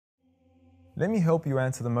let me help you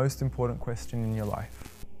answer the most important question in your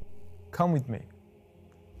life. Come with me.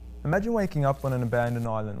 Imagine waking up on an abandoned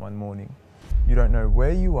island one morning. You don't know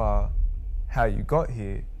where you are, how you got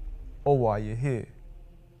here, or why you're here.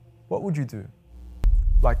 What would you do?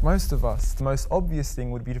 Like most of us, the most obvious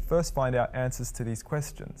thing would be to first find out answers to these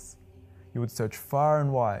questions. You would search far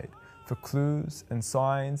and wide for clues and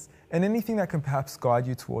signs and anything that can perhaps guide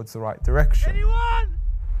you towards the right direction. Anyone?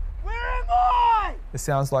 Where am I? It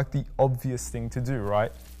sounds like the obvious thing to do,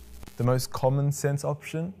 right? The most common sense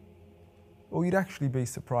option? Or you'd actually be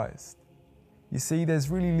surprised. You see, there's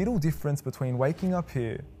really little difference between waking up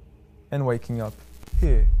here and waking up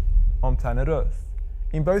here on planet Earth.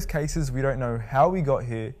 In both cases, we don't know how we got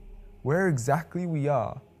here, where exactly we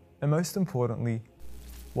are, and most importantly,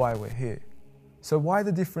 why we're here. So why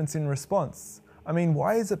the difference in response? I mean,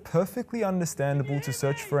 why is it perfectly understandable to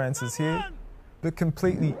search for answers here, but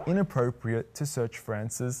completely inappropriate to search for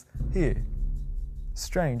answers here?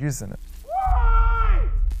 Strange, isn't it?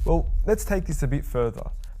 Well, let's take this a bit further.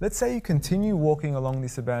 Let's say you continue walking along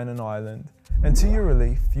this abandoned island, and to your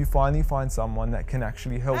relief, you finally find someone that can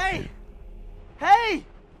actually help you. Hey!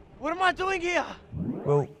 What am I doing here?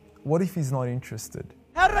 Well, what if he's not interested?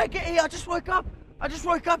 How did I get here? I just woke up. I just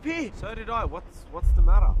woke up here. So did I. What's the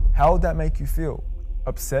matter? How would that make you feel?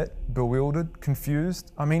 Upset? Bewildered?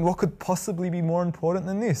 Confused? I mean, what could possibly be more important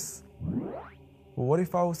than this? Well, what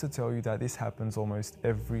if I was to tell you that this happens almost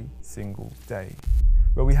every single day?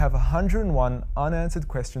 Where we have 101 unanswered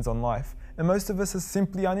questions on life, and most of us are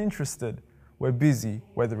simply uninterested. We're busy,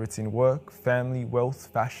 whether it's in work, family, wealth,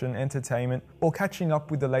 fashion, entertainment, or catching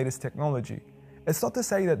up with the latest technology. It's not to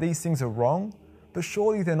say that these things are wrong, but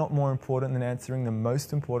surely they're not more important than answering the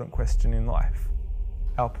most important question in life: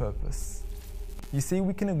 our purpose. You see,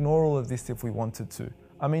 we can ignore all of this if we wanted to.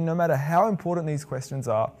 I mean, no matter how important these questions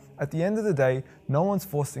are, at the end of the day, no one's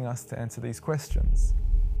forcing us to answer these questions.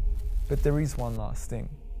 But there is one last thing.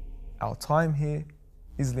 Our time here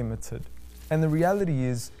is limited. And the reality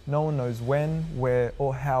is, no one knows when, where,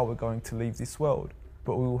 or how we're going to leave this world.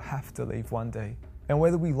 But we will have to leave one day. And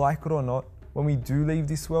whether we like it or not, when we do leave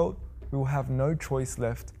this world, we will have no choice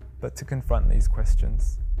left but to confront these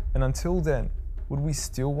questions. And until then, would we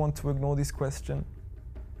still want to ignore this question?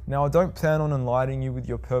 Now, I don't plan on enlightening you with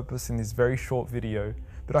your purpose in this very short video,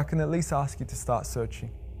 but I can at least ask you to start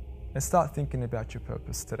searching and start thinking about your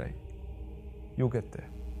purpose today. You'll get there.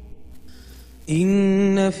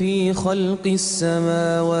 إن في خلق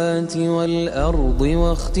السماوات والأرض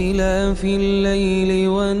واختلاف الليل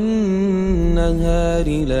والنهار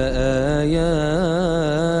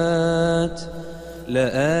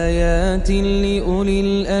لآيات لأولي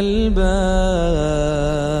الألباب